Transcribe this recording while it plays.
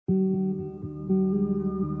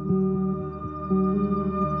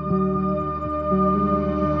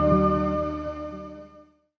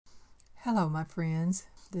Hello, my friends.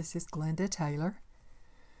 This is Glenda Taylor,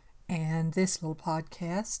 and this little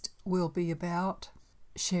podcast will be about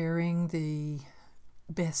sharing the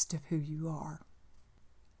best of who you are.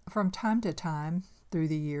 From time to time through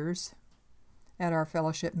the years, at our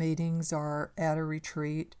fellowship meetings or at a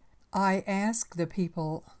retreat, I ask the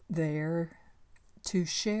people there to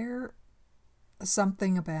share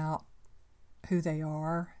something about who they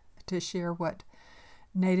are, to share what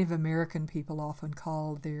Native American people often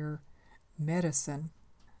call their medicine,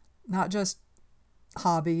 not just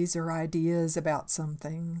hobbies or ideas about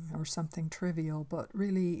something or something trivial, but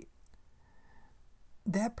really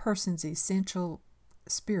that person's essential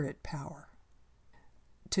spirit power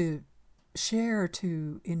to share,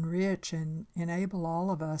 to enrich and enable all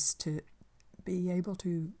of us to be able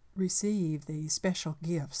to receive the special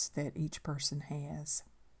gifts that each person has.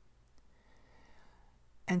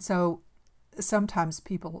 And so sometimes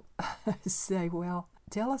people say, well,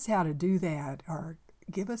 tell us how to do that, or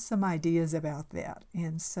give us some ideas about that.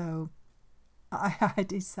 And so I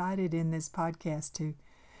decided in this podcast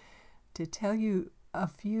to tell you a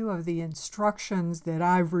few of the instructions that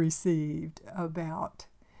I've received about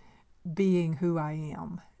being who I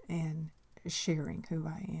am and sharing who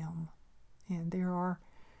I am. And there are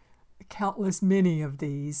countless many of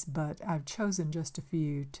these, but I've chosen just a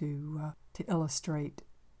few to illustrate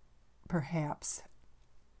perhaps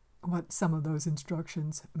what some of those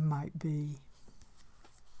instructions might be.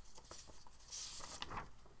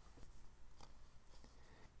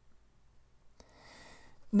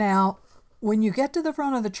 Now, when you get to the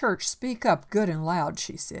front of the church, speak up good and loud,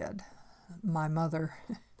 she said. My mother,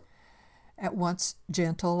 at once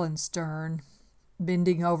gentle and stern,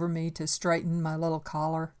 bending over me to straighten my little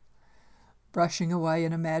collar, brushing away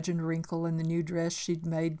an imagined wrinkle in the new dress she'd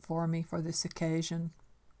made for me for this occasion.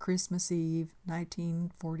 Christmas Eve,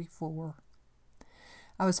 1944.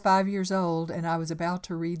 I was 5 years old, and I was about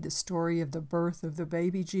to read the story of the birth of the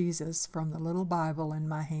baby Jesus from the little Bible in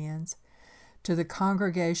my hands to the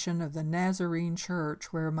congregation of the Nazarene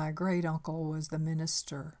Church where my great-uncle was the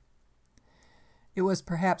minister. It was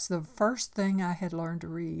perhaps the first thing I had learned to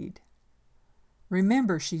read.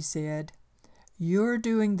 Remember, she said, you're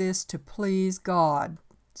doing this to please God,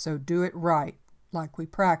 so do it right, like we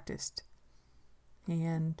practiced.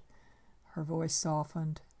 And her voice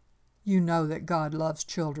softened. You know that God loves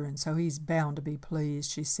children, so he's bound to be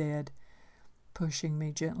pleased, she said, pushing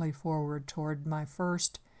me gently forward toward my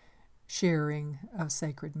first sharing of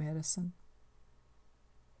sacred medicine.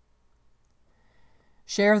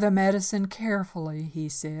 Share the medicine carefully, he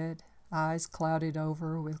said, eyes clouded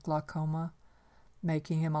over with glaucoma,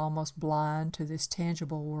 making him almost blind to this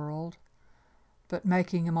tangible world, but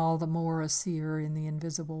making him all the more a seer in the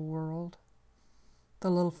invisible world. The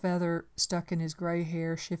little feather stuck in his gray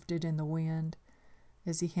hair shifted in the wind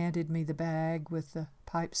as he handed me the bag with the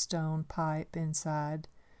pipestone pipe inside,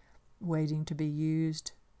 waiting to be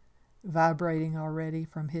used, vibrating already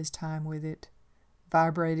from his time with it,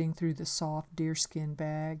 vibrating through the soft deerskin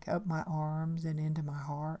bag, up my arms and into my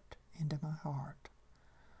heart, into my heart.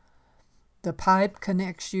 The pipe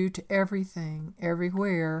connects you to everything,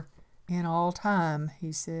 everywhere, in all time,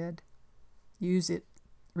 he said. Use it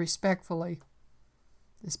respectfully.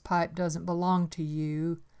 This pipe doesn't belong to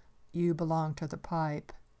you. You belong to the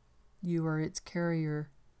pipe. You are its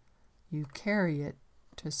carrier. You carry it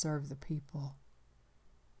to serve the people.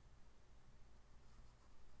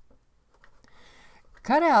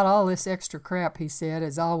 Cut out all this extra crap, he said,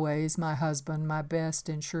 as always, my husband, my best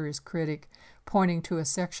and surest critic, pointing to a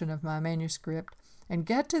section of my manuscript, and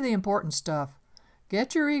get to the important stuff.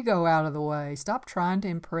 Get your ego out of the way. Stop trying to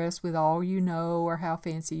impress with all you know or how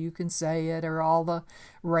fancy you can say it or all the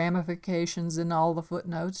ramifications and all the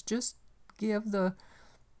footnotes. Just give the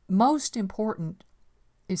most important,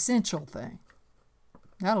 essential thing.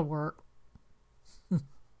 That'll work.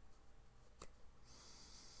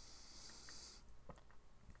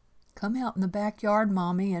 Come out in the backyard,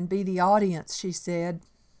 Mommy, and be the audience, she said,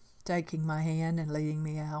 taking my hand and leading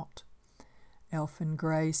me out. Elfin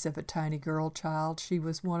grace of a tiny girl child, she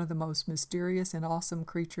was one of the most mysterious and awesome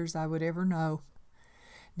creatures I would ever know.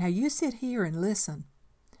 Now you sit here and listen,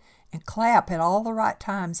 and clap at all the right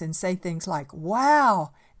times and say things like,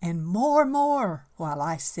 wow, and more, while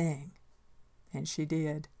I sing. And she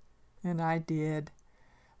did, and I did.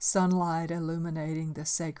 Sunlight illuminating the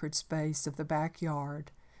sacred space of the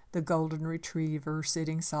backyard, the golden retriever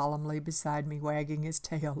sitting solemnly beside me, wagging his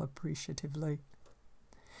tail appreciatively.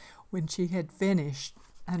 When she had finished,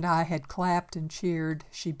 and I had clapped and cheered,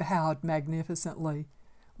 she bowed magnificently,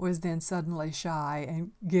 was then suddenly shy,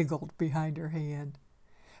 and giggled behind her hand.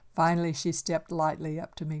 Finally, she stepped lightly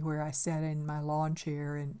up to me where I sat in my lawn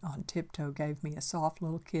chair and on tiptoe gave me a soft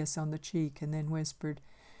little kiss on the cheek and then whispered,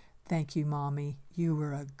 "Thank you, Mommy. You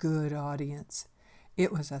were a good audience.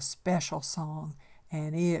 It was a special song,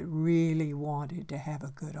 and it really wanted to have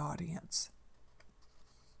a good audience."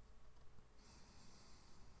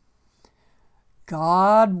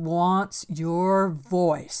 "God wants your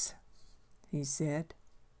voice," he said,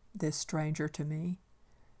 this stranger to me,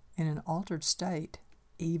 in an altered state,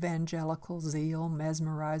 evangelical zeal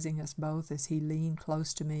mesmerizing us both as he leaned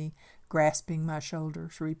close to me, grasping my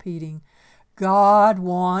shoulders, repeating, "God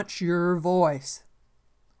wants your voice,"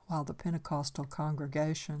 while the Pentecostal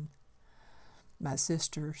congregation, my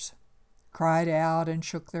sisters, cried out and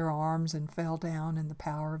shook their arms and fell down in the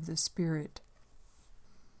power of the Spirit.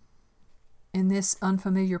 In this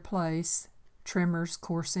unfamiliar place, tremors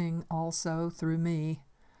coursing also through me,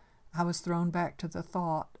 I was thrown back to the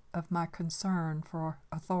thought of my concern for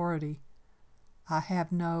authority. I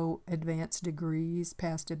have no advanced degrees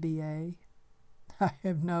past a BA. I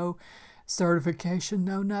have no certification,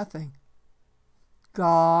 no nothing.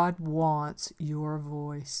 God wants your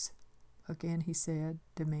voice, again he said,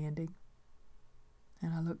 demanding.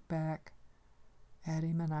 And I looked back at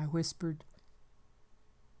him and I whispered,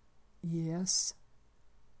 "Yes."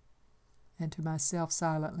 And to myself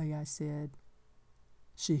silently I said,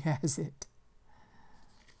 "She has it."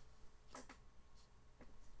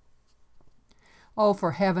 "Oh,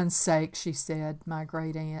 for heaven's sake," she said, my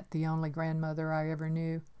great aunt, the only grandmother I ever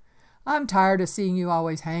knew. "I'm tired of seeing you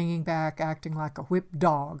always hanging back, acting like a whipped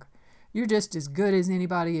dog. You're just as good as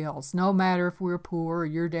anybody else, no matter if we're poor or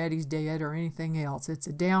your daddy's dead or anything else. It's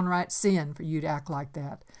a downright sin for you to act like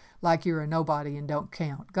that, like you're a nobody and don't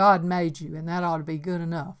count. God made you, and that ought to be good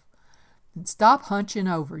enough. And stop hunching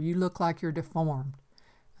over. You look like you're deformed.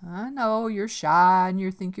 I know you're shy and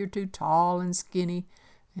you think you're too tall and skinny,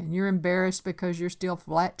 and you're embarrassed because you're still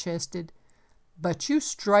flat-chested. But you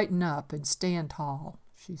straighten up and stand tall,"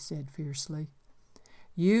 she said fiercely.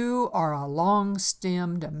 "You are a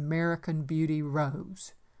long-stemmed American beauty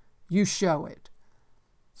rose. You show it."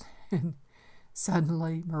 And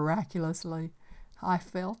suddenly, miraculously, I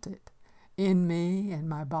felt it in me and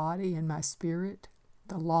my body and my spirit,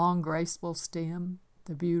 the long, graceful stem,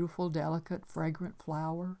 the beautiful, delicate, fragrant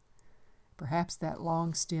flower. Perhaps that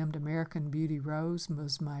long-stemmed American beauty rose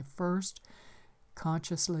was my first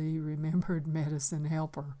consciously remembered medicine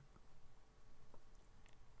helper.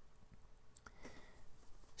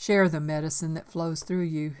 "Share the medicine that flows through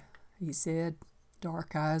you," he said,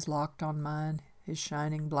 dark eyes locked on mine, his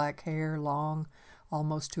shining black hair long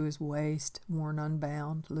almost to his waist, worn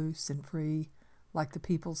unbound, loose and free, like the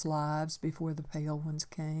people's lives before the pale ones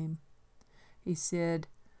came. He said,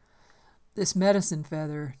 "This medicine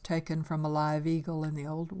feather, taken from a live eagle in the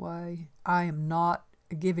old way, I am not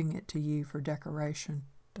giving it to you for decoration,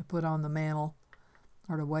 to put on the mantle,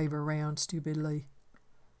 or to wave around stupidly.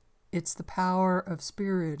 It's the power of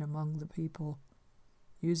spirit among the people.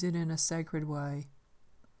 Use it in a sacred way.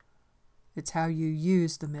 It's how you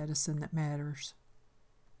use the medicine that matters.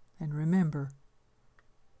 And remember,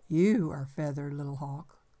 you are feathered, little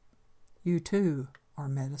hawk. You too are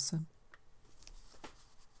medicine."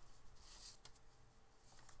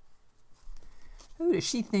 "Who does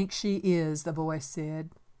she think she is?" the voice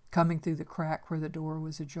said, coming through the crack where the door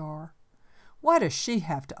was ajar. "Why does she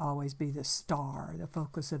have to always be the star, the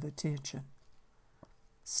focus of attention?"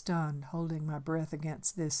 Stunned, holding my breath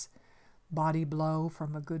against this body blow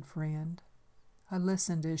from a good friend, I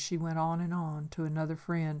listened as she went on and on to another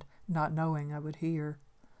friend, not knowing I would hear.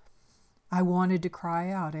 I wanted to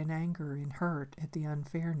cry out in anger and hurt at the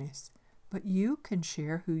unfairness, but you can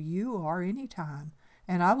share who you are any time,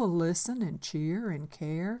 and I will listen and cheer and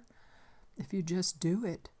care if you just do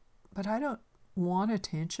it. But I don't want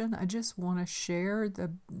attention. I just want to share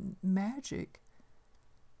the magic.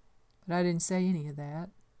 But I didn't say any of that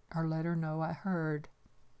or let her know I heard.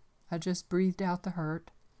 I just breathed out the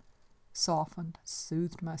hurt, softened,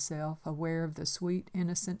 soothed myself, aware of the sweet,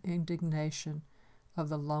 innocent indignation of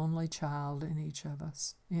the lonely child in each of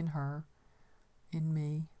us, in her, in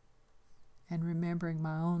me, and remembering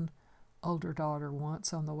my own older daughter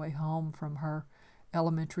once on the way home from her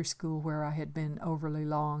elementary school where I had been overly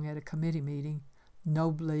long at a committee meeting,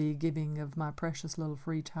 nobly giving of my precious little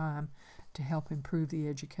free time to help improve the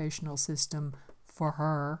educational system for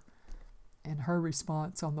her, and her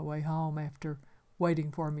response on the way home after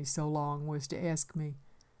waiting for me so long was to ask me,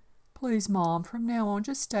 "Please, Mom, from now on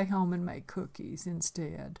just stay home and make cookies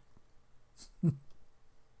instead."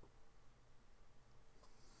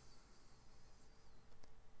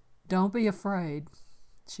 "Don't be afraid,"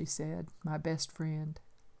 she said, my best friend,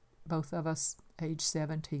 both of us age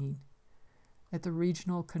 17, at the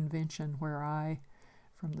regional convention where I,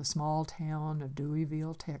 from the small town of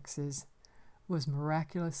Deweyville, Texas, was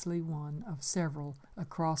miraculously one of several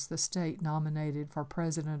across the state nominated for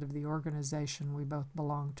president of the organization we both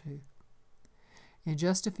belonged to. In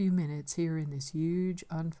just a few minutes, here in this huge,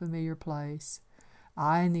 unfamiliar place,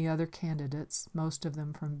 I and the other candidates, most of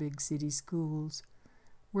them from big city schools,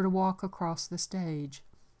 were to walk across the stage,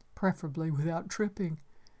 preferably without tripping,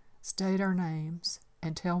 state our names,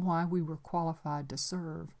 and tell why we were qualified to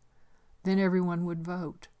serve. Then everyone would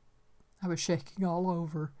vote. I was shaking all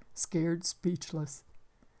over, scared, speechless.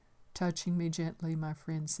 Touching me gently, my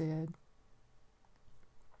friend said,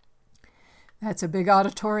 "That's a big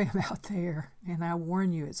auditorium out there, and I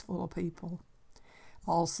warn you it's full of people,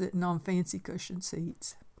 all sitting on fancy cushioned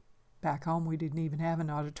seats. Back home we didn't even have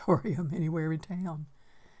an auditorium anywhere in town.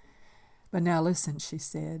 But now listen," she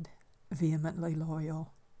said, vehemently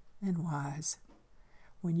loyal and wise.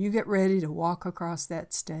 "When you get ready to walk across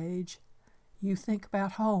that stage, you think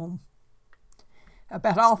about home,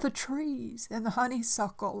 about all the trees and the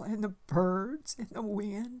honeysuckle and the birds and the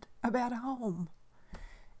wind, about home.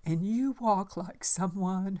 And you walk like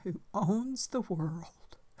someone who owns the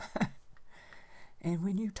world. And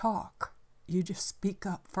when you talk, you just speak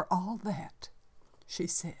up for all that," she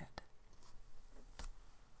said.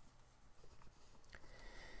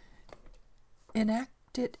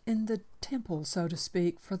 "Enact it in the temple, so to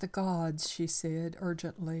speak, for the gods," she said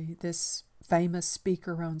urgently, this famous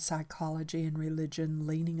speaker on psychology and religion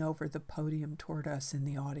leaning over the podium toward us in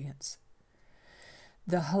the audience.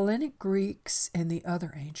 "The Hellenic Greeks and the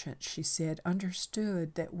other ancients," she said,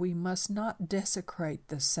 "understood that we must not desecrate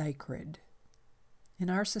the sacred. In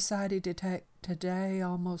our society today,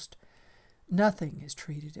 almost nothing is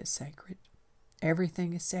treated as sacred.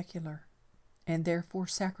 Everything is secular, and therefore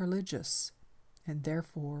sacrilegious, and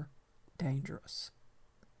therefore dangerous.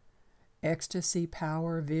 Ecstasy,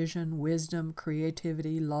 power, vision, wisdom,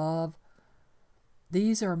 creativity, love,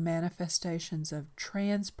 these are manifestations of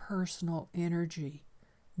transpersonal energy,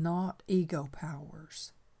 not ego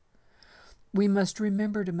powers. We must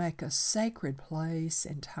remember to make a sacred place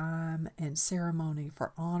and time and ceremony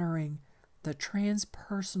for honoring the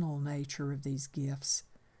transpersonal nature of these gifts,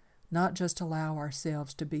 not just allow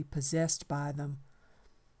ourselves to be possessed by them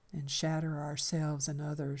and shatter ourselves and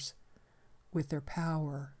others with their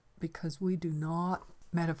power, because we do not,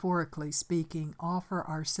 metaphorically speaking, offer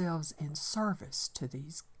ourselves in service to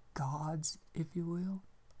these gods, if you will.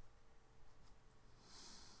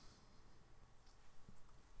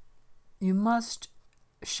 You must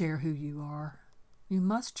share who you are. You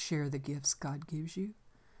must share the gifts God gives you.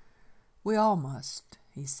 We all must,"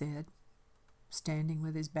 he said, standing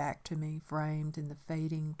with his back to me, framed in the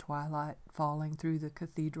fading twilight falling through the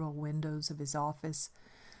cathedral windows of his office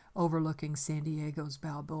overlooking San Diego's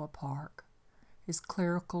Balboa Park, his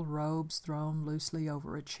clerical robes thrown loosely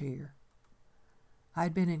over a chair.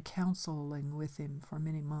 I'd been in counseling with him for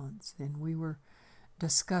many months, and we were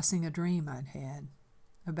discussing a dream I'd had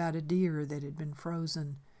about a deer that had been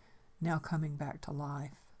frozen, now coming back to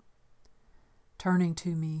life. Turning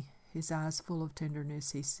to me, his eyes full of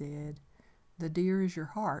tenderness, he said, "The deer is your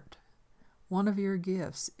heart. One of your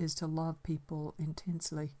gifts is to love people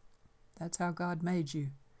intensely. That's how God made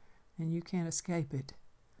you, and you can't escape it.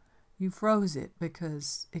 You froze it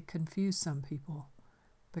because it confused some people,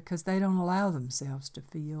 because they don't allow themselves to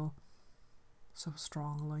feel so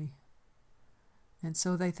strongly, and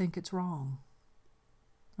so they think it's wrong.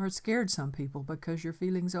 Or it scared some people because your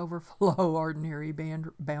feelings overflow ordinary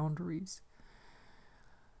boundaries.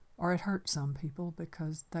 Or it hurt some people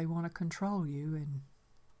because they want to control you, and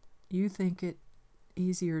you think it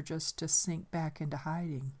easier just to sink back into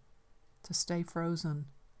hiding, to stay frozen,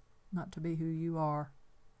 not to be who you are,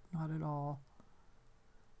 not at all.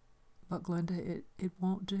 But Glenda, it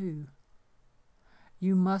won't do.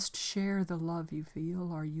 You must share the love you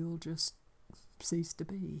feel, or you'll just cease to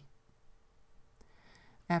be."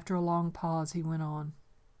 After a long pause, he went on,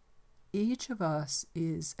 "Each of us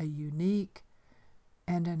is a unique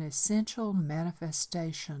and an essential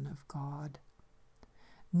manifestation of God.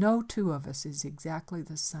 No two of us is exactly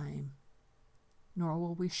the same, nor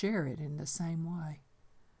will we share it in the same way.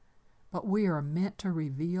 But we are meant to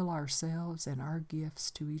reveal ourselves and our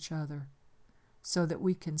gifts to each other so that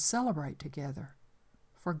we can celebrate together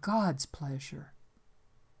for God's pleasure."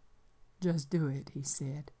 "Just do it," he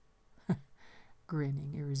said,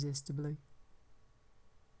 grinning irresistibly.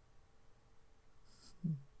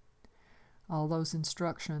 All those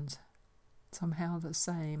instructions, somehow the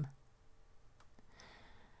same.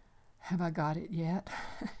 Have I got it yet?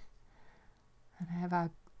 And have I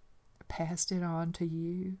passed it on to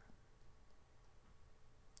you?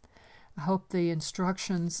 I hope the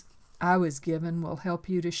instructions I was given will help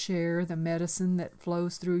you to share the medicine that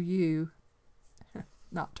flows through you,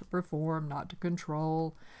 not to perform, not to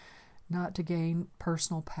control, not to gain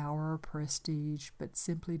personal power or prestige, but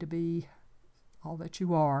simply to be all that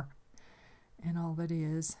you are and all that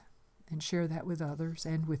is, and share that with others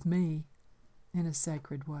and with me in a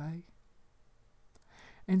sacred way.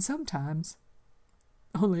 And sometimes,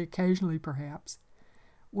 only occasionally perhaps,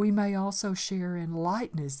 we may also share in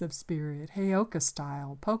lightness of spirit, Heoka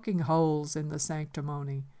style, poking holes in the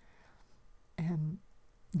sanctimony, and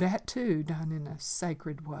that too done in a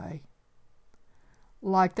sacred way.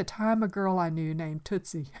 Like the time a girl I knew named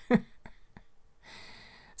Tootsie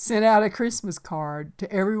sent out a Christmas card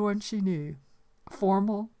to everyone she knew.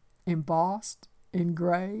 Formal, embossed,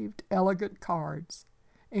 engraved, elegant cards,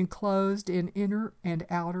 enclosed in inner and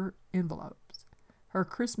outer envelopes. Her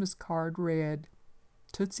Christmas card read,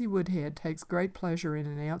 "Tootsie Woodhead takes great pleasure in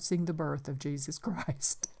announcing the birth of Jesus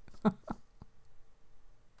Christ."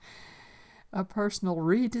 A personal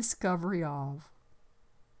rediscovery of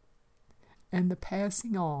and the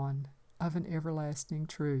passing on of an everlasting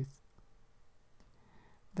truth.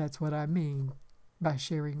 That's what I mean by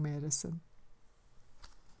sharing medicine.